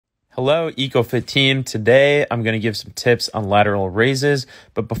Hello, EcoFit team. Today, I'm going to give some tips on lateral raises.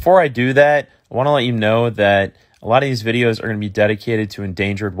 But before I do that, I want to let you know that a lot of these videos are going to be dedicated to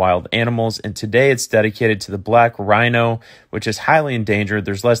endangered wild animals. And today it's dedicated to the black rhino, which is highly endangered.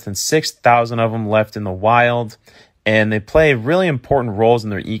 There's less than 6,000 of them left in the wild. And they play really important roles in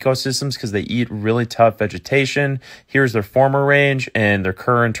their ecosystems because they eat really tough vegetation. Here's their former range and their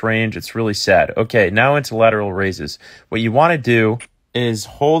current range. It's really sad. Okay, now into lateral raises. What you want to do is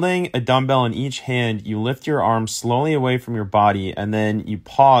holding a dumbbell in each hand, you lift your arm slowly away from your body, and then you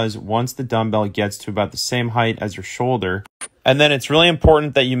pause once the dumbbell gets to about the same height as your shoulder. And then it's really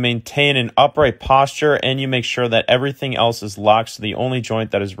important that you maintain an upright posture and you make sure that everything else is locked, so the only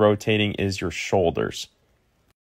joint that is rotating is your shoulders.